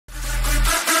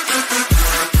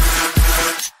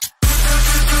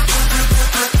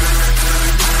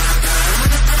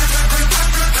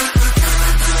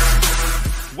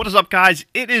is up, guys?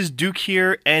 It is Duke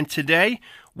here, and today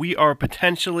we are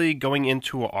potentially going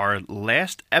into our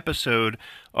last episode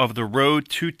of the Road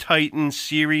to Titan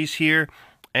series here,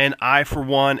 and I, for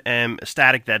one, am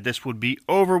ecstatic that this would be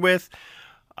over with.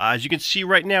 As you can see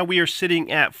right now, we are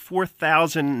sitting at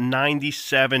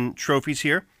 4,097 trophies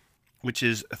here, which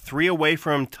is 3 away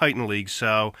from Titan League,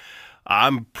 so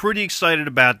I'm pretty excited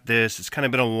about this. It's kind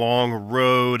of been a long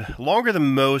road, longer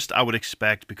than most I would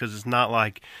expect, because it's not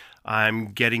like I'm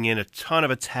getting in a ton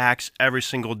of attacks every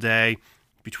single day.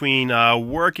 Between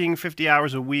working 50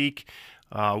 hours a week,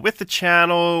 with the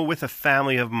channel, with a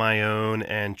family of my own,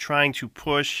 and trying to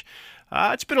push,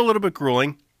 it's been a little bit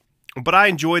grueling. But I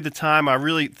enjoyed the time. I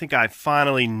really think I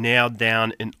finally nailed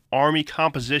down an army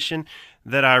composition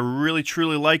that I really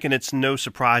truly like, and it's no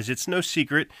surprise. It's no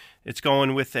secret. It's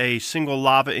going with a single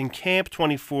lava in camp,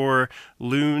 24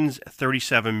 loons,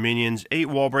 37 minions, 8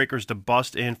 wall breakers to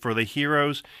bust in for the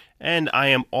heroes, and I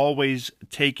am always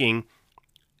taking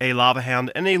a lava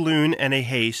hound and a loon and a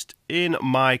haste in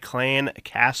my clan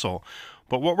castle.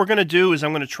 But what we're going to do is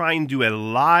I'm going to try and do a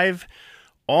live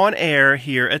on air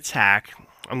here attack.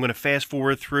 I'm going to fast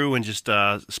forward through and just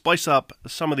splice up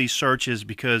some of these searches,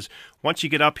 because once you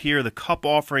get up here, the cup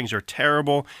offerings are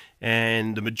terrible,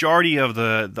 and the majority of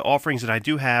the offerings that I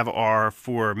do have are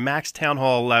for max Town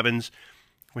Hall 11s,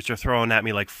 which are throwing at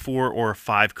me like 4 or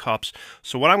 5 cups.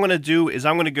 So what I'm going to do is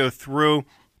I'm going to go through,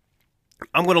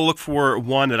 I'm going to look for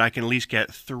one that I can at least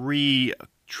get 3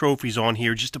 trophies on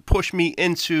here, just to push me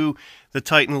into the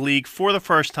Titan League for the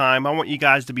first time. I want you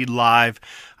guys to be live.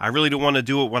 I really don't want to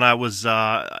do it when I was,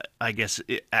 I guess,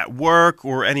 at work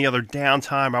or any other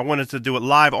downtime. I wanted to do it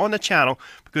live on the channel,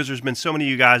 because there's been so many of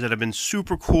you guys that have been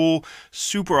super cool,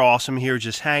 super awesome here,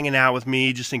 just hanging out with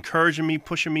me, just encouraging me,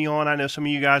 pushing me on. I know some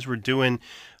of you guys were doing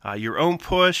your own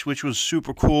push, which was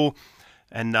super cool.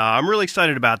 And I'm really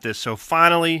excited about this. So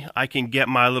finally, I can get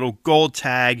my little gold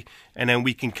tag, and then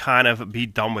we can kind of be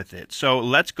done with it. So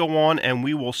let's go on and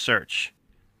we will search.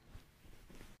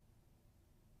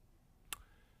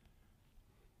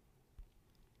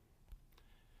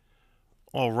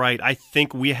 All right, I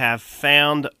think we have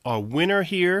found a winner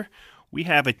here. We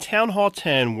have a Town Hall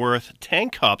 10 worth 10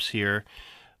 cups here.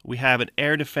 We have an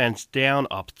air defense down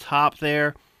up top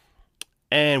there.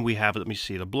 And we have, let me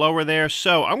see, the blower there.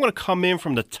 So I'm going to come in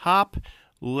from the top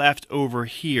left over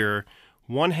here.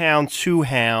 1 hound, 2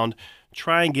 hound.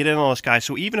 Try and get in on this guy.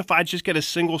 So even if I just get a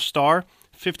single star,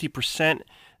 50%,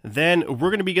 then we're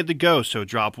going to be good to go. So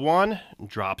drop 1,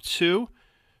 drop 2.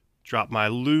 Drop my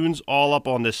loons all up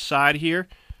on this side here.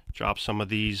 Drop some of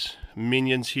these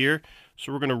minions here.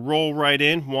 So we're going to roll right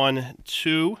in. 1,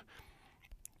 2.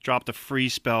 Drop the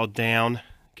freeze spell down.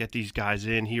 Get these guys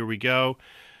in. Here we go.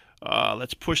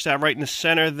 Let's push that right in the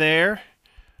center there.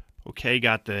 Okay,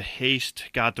 got the haste,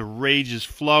 got the rages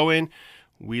flowing.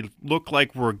 We look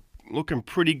like we're looking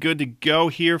pretty good to go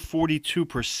here.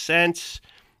 42%,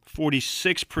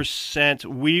 46%.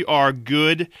 We are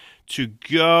good to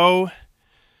go.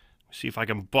 See if I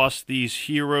can bust these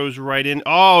heroes right in.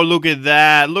 Oh, look at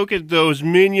that. Look at those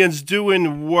minions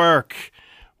doing work.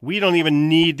 We don't even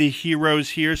need the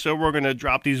heroes here, so we're going to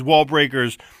drop these wall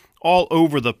breakers all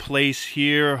over the place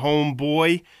here,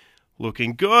 homeboy.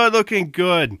 Looking good, looking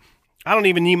good. I don't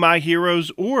even need my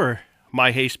heroes or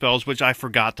my haste spells, which I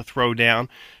forgot to throw down,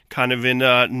 kind of in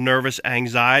nervous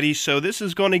anxiety. So this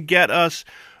is going to get us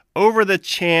over the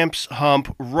champs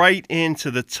hump, right into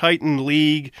the Titan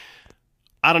League.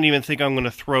 I don't even think I'm going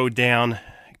to throw down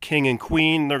King and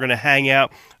Queen. They're going to hang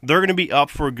out. They're going to be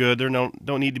up for good. They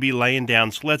don't need to be laying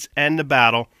down. So let's end the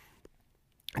battle.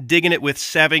 Digging it with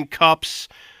 7 cups.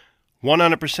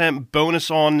 100% bonus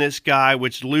on this guy,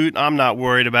 which loot, I'm not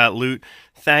worried about loot.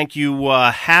 Thank you,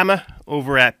 Hammer,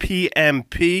 over at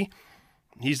PMP.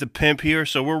 He's the pimp here,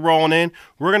 so we're rolling in.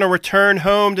 We're going to return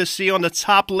home to see on the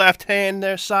top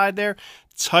left-hand side there,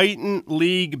 Titan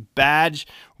League badge.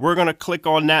 We're going to click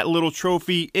on that little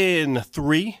trophy in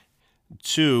 3,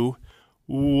 2,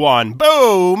 1.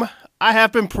 Boom! I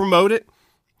have been promoted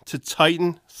to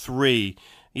Titan 3.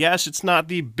 Yes, it's not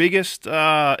the biggest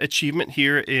achievement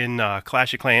here in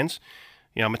Clash of Clans.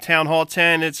 You know, I'm a Town Hall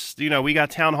 10. It's, you know, we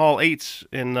got Town Hall 8s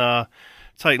in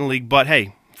Titan League. But,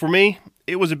 hey, for me,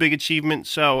 it was a big achievement,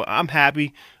 so I'm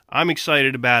happy. I'm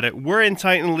excited about it. We're in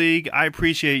Titan League. I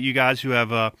appreciate you guys who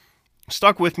have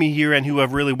stuck with me here and who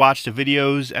have really watched the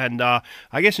videos and,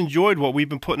 I guess, enjoyed what we've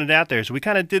been putting it out there. So we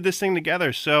kind of did this thing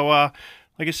together. So,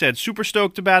 like I said, super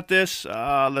stoked about this.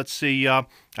 Let's see.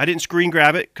 I didn't screen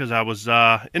grab it because I was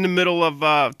in the middle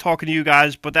of talking to you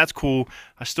guys, but that's cool.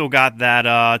 I still got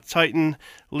that Titan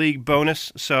League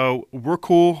bonus, so we're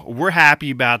cool. We're happy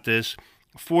about this.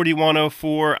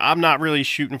 4104. I'm not really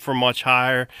shooting for much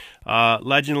higher.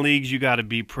 Legend Leagues, you got to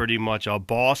be pretty much a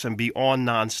boss and be on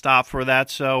nonstop for that.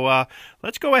 So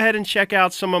let's go ahead and check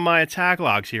out some of my attack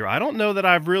logs here. I don't know that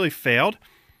I've really failed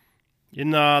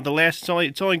in the last.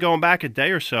 It's only going back a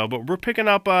day or so, but we're picking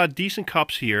up decent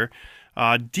cups here.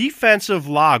 Defensive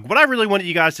log. What I really wanted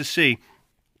you guys to see.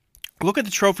 Look at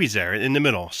the trophies there in the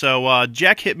middle. So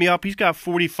Jack hit me up. He's got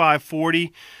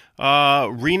 4540.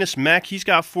 Renus Mech, he's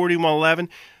got 4111.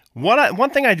 One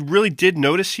thing I really did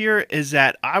notice here is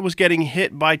that I was getting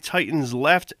hit by Titans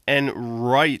left and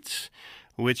right,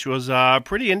 which was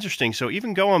pretty interesting. So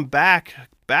even going back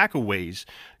a ways,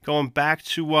 going back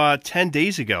to 10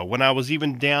 days ago when I was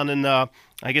even down in, I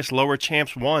guess, lower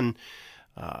champs 1,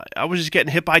 I was just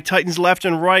getting hit by Titans left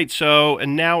and right. So,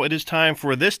 and now it is time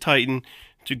for this Titan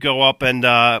to go up and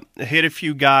hit a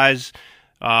few guys.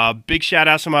 Big shout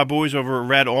out to my boys over at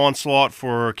Red Onslaught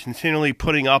for continually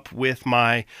putting up with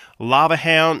my Lava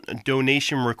Hound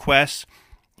donation requests.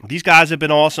 These guys have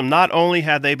been awesome. Not only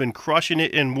have they been crushing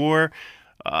it in war,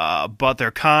 but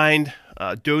they're kind,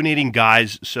 donating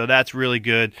guys, so that's really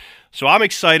good. So I'm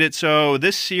excited. So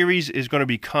this series is going to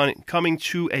be coming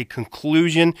to a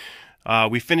conclusion.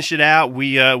 We finished it out.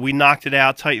 We knocked it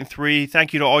out, Titan 3.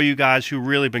 Thank you to all you guys who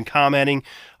really been commenting.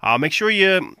 Make sure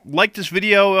you like this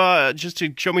video just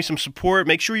to show me some support.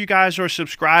 Make sure you guys are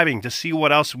subscribing to see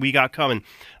what else we got coming.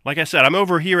 Like I said, I'm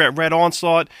over here at Red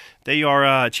Onslaught. They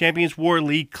are Champions War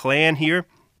League clan here.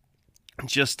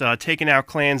 Just taking out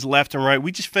clans left and right.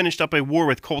 We just finished up a war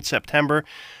with Cold September.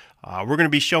 We're going to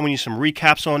be showing you some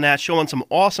recaps on that, showing some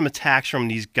awesome attacks from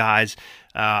these guys.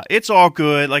 It's all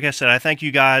good. Like I said, I thank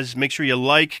you guys. Make sure you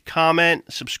like,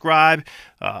 comment, subscribe.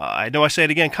 I know I say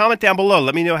it again. Comment down below.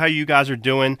 Let me know how you guys are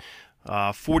doing.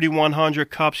 4,100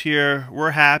 cups here.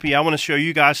 We're happy. I want to show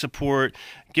you guys support,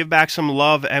 give back some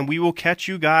love, and we will catch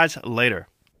you guys later.